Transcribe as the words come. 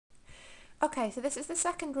Okay, so this is the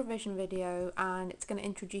second revision video and it's going to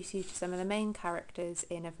introduce you to some of the main characters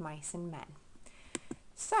in Of Mice and Men.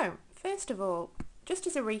 So, first of all, just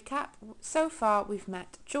as a recap, so far we've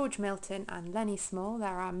met George Milton and Lenny Small.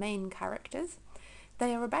 They're our main characters.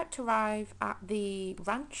 They are about to arrive at the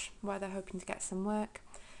ranch where they're hoping to get some work,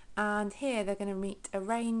 and here they're going to meet a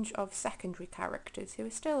range of secondary characters who are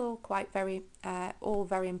still all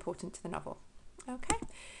very important to the novel. Okay,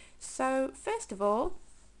 so first of all,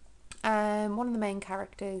 one of the main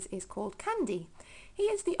characters is called Candy. He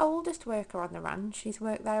is the oldest worker on the ranch. He's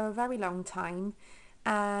worked there a very long time.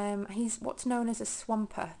 He's what's known as a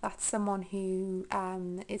swamper. That's someone who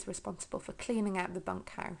is responsible for cleaning out the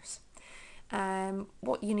bunkhouse.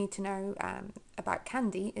 What you need to know about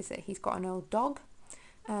Candy is that he's got an old dog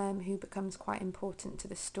who becomes quite important to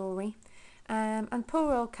the story. And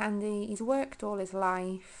poor old Candy, he's worked all his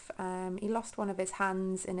life. He lost one of his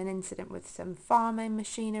hands in an incident with some farming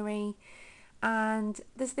machinery. And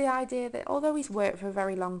there's the idea that although he's worked for a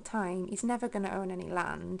very long time, he's never going to own any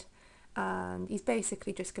land. And he's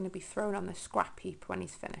basically just going to be thrown on the scrap heap when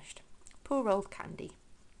he's finished. Poor old Candy.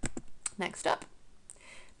 Next up,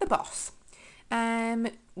 the boss.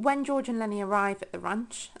 When George and Lenny arrive at the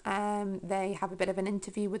ranch, they have a bit of an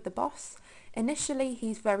interview with the boss. Initially,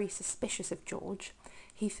 he's very suspicious of George.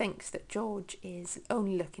 He thinks that George is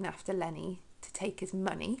only looking after Lenny to take his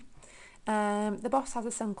money. The boss has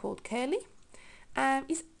a son called Curly.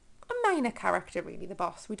 He's a minor character, really. The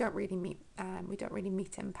boss. We don't really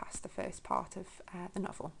meet him past the first part of the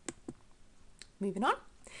novel. Moving on.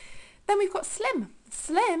 Then we've got Slim.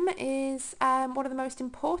 Slim is one of the most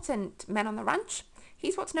important men on the ranch.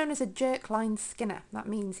 He's what's known as a jerk-line skinner. That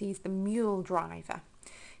means he's the mule driver.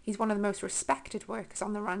 He's one of the most respected workers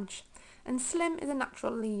on the ranch. And Slim is a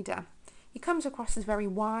natural leader. He comes across as very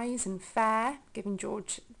wise and fair, giving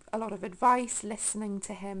George a lot of advice, listening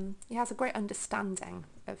to him. He has a great understanding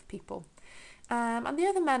of people. And the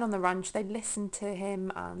other men on the ranch, they listen to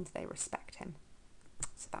him and they respect him.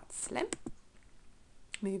 So that's Slim.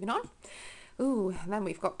 Moving on. Ooh, then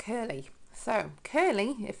we've got Curly. So,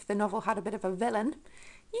 Curly, if the novel had a bit of a villain,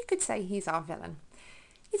 you could say he's our villain.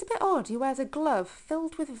 He's a bit odd. He wears a glove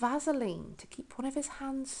filled with Vaseline to keep one of his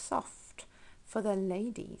hands soft for the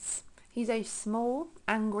ladies. He's a small,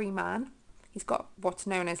 angry man. He's got what's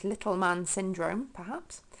known as little man syndrome,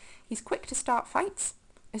 perhaps. He's quick to start fights.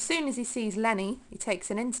 As soon as he sees Lenny, he takes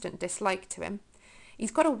an instant dislike to him.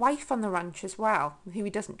 He's got a wife on the ranch as well, who he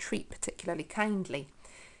doesn't treat particularly kindly.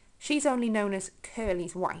 She's only known as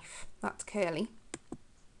Curly's wife. That's Curly.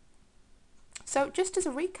 So just as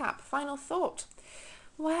a recap, final thought.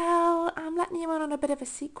 Well, I'm letting you in on a bit of a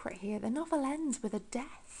secret here. The novel ends with a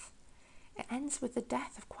death. It ends with the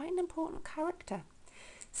death of quite an important character.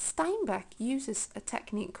 Steinbeck uses a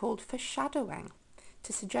technique called foreshadowing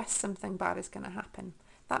to suggest something bad is going to happen.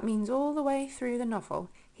 That means all the way through the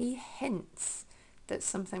novel, he hints that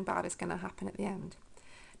something bad is going to happen at the end.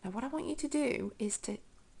 Now, what I want you to do is to,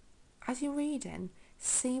 as you're reading,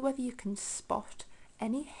 see whether you can spot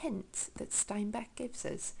any hints that Steinbeck gives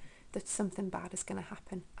us that something bad is going to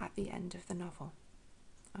happen at the end of the novel.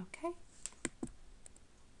 Okay?